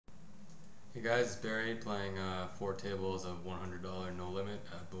Hey guys, it's Barry playing 4 tables of $100 no limit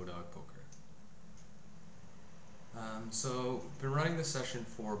at Bodog Poker. So been running this session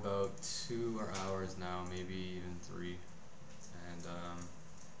for about 2 hours now, maybe even 3, and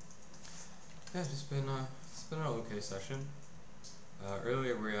yeah, it's been an okay session.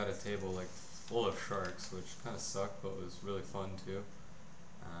 Earlier we had a table like full of sharks, which kind of sucked, but was really fun too.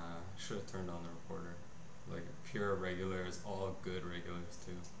 Should have turned on the recorder. Like pure regulars, all good regulars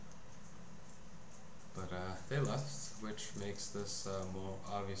too. But they left, which makes this more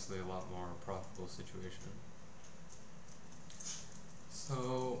obviously a lot more profitable situation.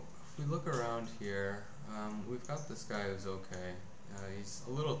 So if we look around here, we've got this guy who's okay. He's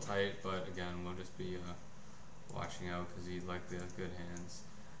a little tight, but again, we'll just be watching out because he likely has good hands.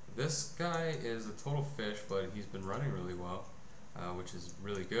 This guy is a total fish, but he's been running really well, which is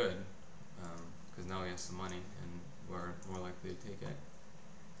really good because now he has some money and we're more likely to take it.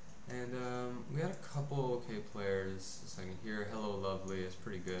 And we had a couple okay players. A second here, Hello Lovely is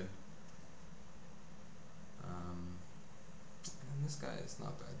pretty good. And this guy is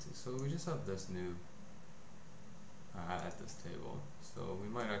not bad too. So we just have this new at this table. So we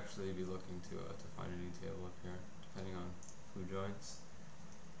might actually be looking to find a new table up here, depending on who joins.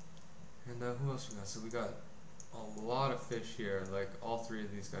 And who else we got? So we got a lot of fish here. Like all three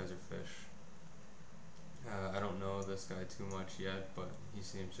of these guys are fish. I don't know this guy too much yet, but he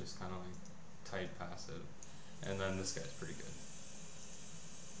seems just kind of like tight passive. And then this guy's pretty good.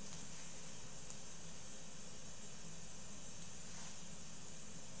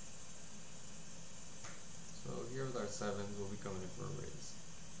 So here with our sevens, we'll be coming in for a raise.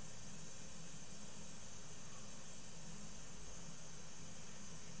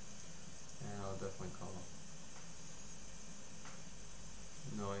 And I'll definitely call,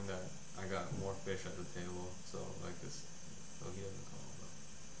 knowing that I got more fish at the table, so like this, so he doesn't call.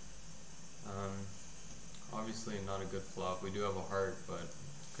 But, obviously not a good flop. We do have a heart, but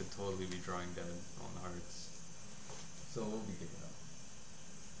could totally be drawing dead on the hearts. So we'll be giving up.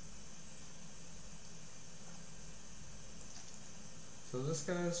 So this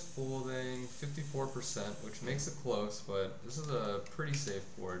guy's folding 54%, which makes it close, but this is a pretty safe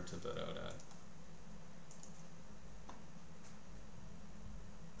board to bet out at.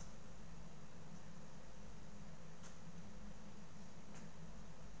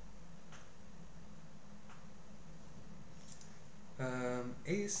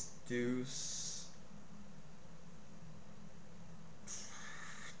 Ace, deuce.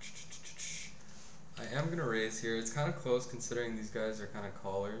 I am gonna raise here. It's kind of close considering these guys are kind of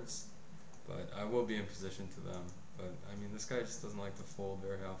callers, but I will be in position to them. But I mean, this guy just doesn't like to fold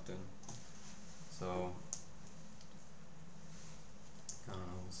very often, so I don't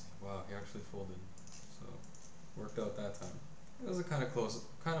know. We'll see. Wow, he actually folded, so worked out that time. It was a kind of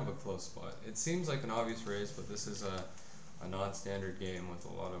a close spot. It seems like an obvious raise, but this is a non-standard game with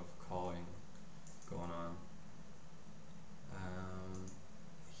a lot of calling going on.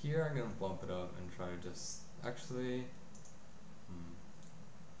 Here I'm gonna bump it up and try to just actually.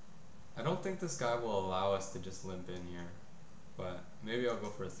 I don't think this guy will allow us to just limp in here, but maybe I'll go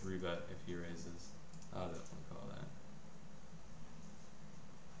for a 3-bet if he raises. I'll definitely call that.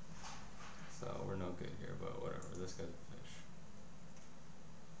 So we're no good here, but whatever. This guy's a fish.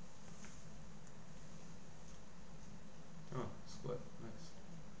 Oh, split. Nice.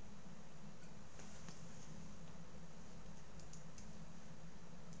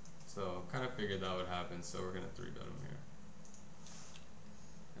 So kind of figured that would happen, so we're gonna 3-bet him here.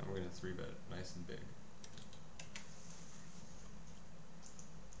 And we're gonna 3-bet nice and big.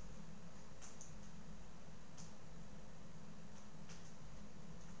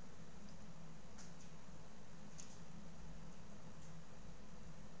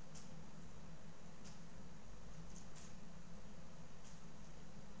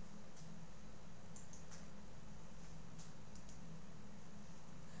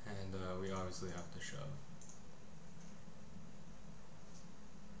 And we obviously have to shove.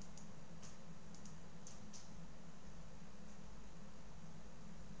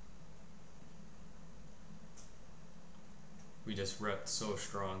 We just repped so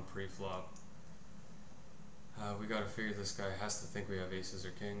strong pre-flop. We gotta figure this guy has to think we have aces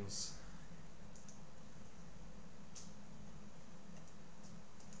or kings.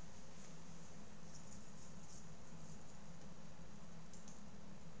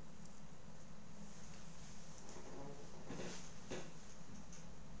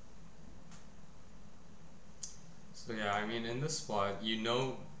 So yeah, I mean, in this spot,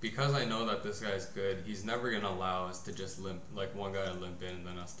 because I know that this guy's good, he's never gonna allow us to just limp, like one guy to limp in and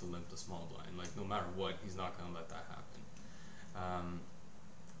then us to limp the small blind. Like no matter what, he's not gonna let that happen.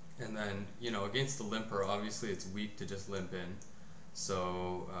 And then, you know, against the limper, obviously it's weak to just limp in.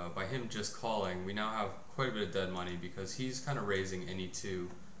 So by him just calling, we now have quite a bit of dead money because he's kind of raising any two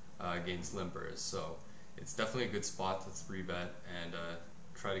against limpers. So it's definitely a good spot to 3-bet and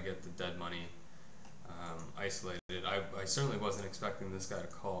try to get the dead money isolated. I certainly wasn't expecting this guy to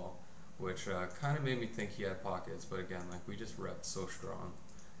call, which kind of made me think he had pockets. But again, like, we just repped so strong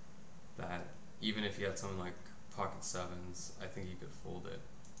that even if he had something like pocket sevens, I think he could fold it.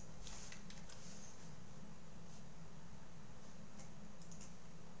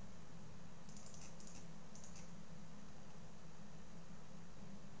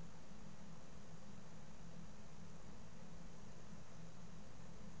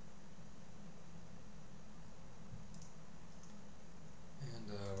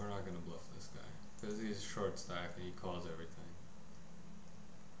 And we're not going to bluff this guy because he's short stack and he calls everything.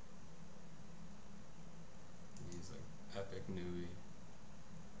 He's like epic newbie.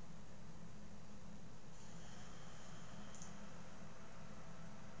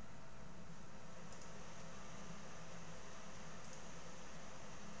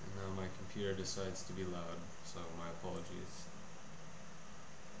 And now my computer decides to be loud, so my apologies.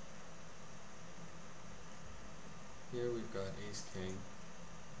 Here we've got ace king,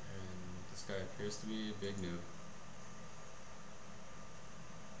 and this guy appears to be a big noob.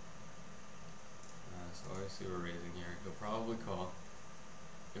 So obviously we're raising here. He'll probably call.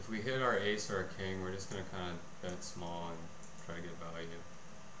 If we hit our ace or our king, we're just going to kind of bet small and try to get value.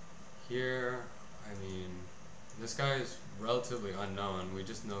 Here, I mean, this guy is relatively unknown. We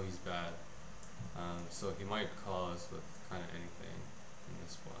just know he's bad. So he might call us with kind of anything in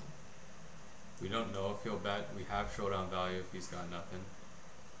this spot. We don't know if he'll bet. We have showdown value if he's got nothing.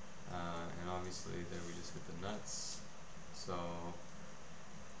 And obviously there we just hit the nuts. So,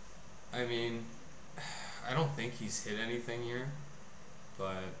 I mean, I don't think he's hit anything here, but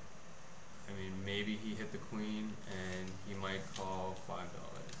I mean, maybe he hit the queen and he might call $5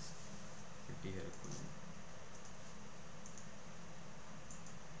 if he hit a queen.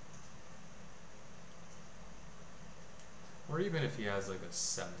 Or even if he has like a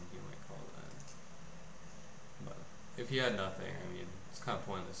 7, he might call that. But if he had nothing, I mean, it's kind of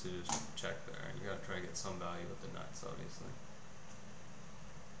pointless to just check there. You gotta try to get some value with the nuts, obviously.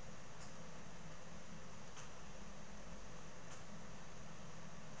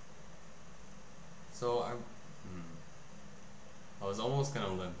 So I was almost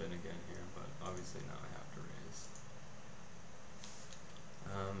gonna limp in again here, but obviously now I have to raise.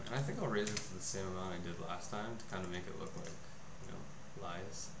 And I think I'll raise it to the same amount I did last time to kind of make it look like, you know,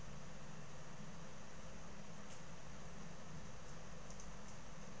 lies.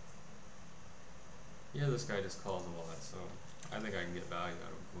 Yeah, this guy just calls a lot, so I think I can get value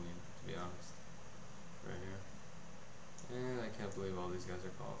out of a queen, to be honest. Right here. And I can't believe all these guys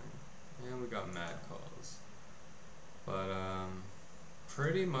are calling. And we got mad calls. But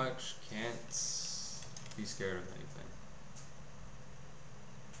pretty much can't be scared of anything.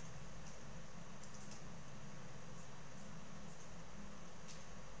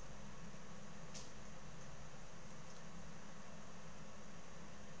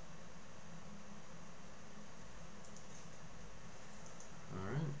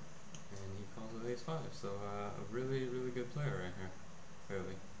 Alright. And he calls with ace 5, so a really, really good player right here,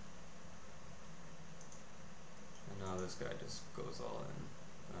 clearly. And now this guy just goes all in.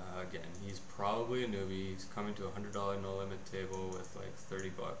 Again, he's probably a newbie. He's coming to a $100 no limit table with like 30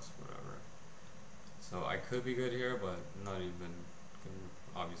 bucks, whatever. So I could be good here, but not even gonna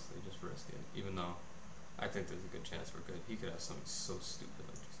obviously just risk it. Even though I think there's a good chance we're good. He could have something so stupid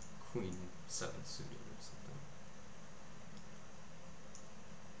like just queen 7 suited or something.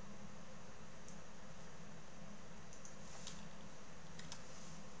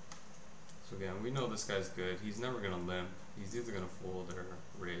 So again, we know this guy's good. He's never gonna limp. He's either gonna fold or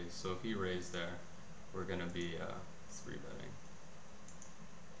raise. So if he raised there, we're gonna be 3-betting.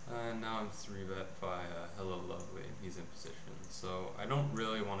 And now I'm 3-bet by Hello Lovely, and he's in position. So I don't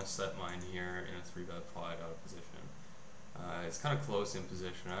really want to set mine here in a 3-bet slide out of position. It's kind of close in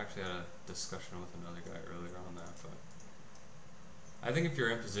position. I actually had a discussion with another guy earlier on that, but I think if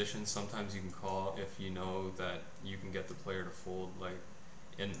you're in position, sometimes you can call if you know that you can get the player to fold. Like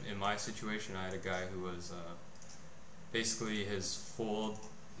in my situation, I had a guy who was basically his fold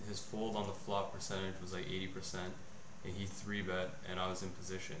on the flop percentage was like 80%, and he 3-bet, and I was in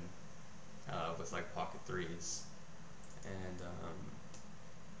position with like pocket 3s, and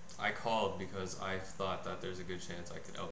I called because I thought that there's a good chance I could out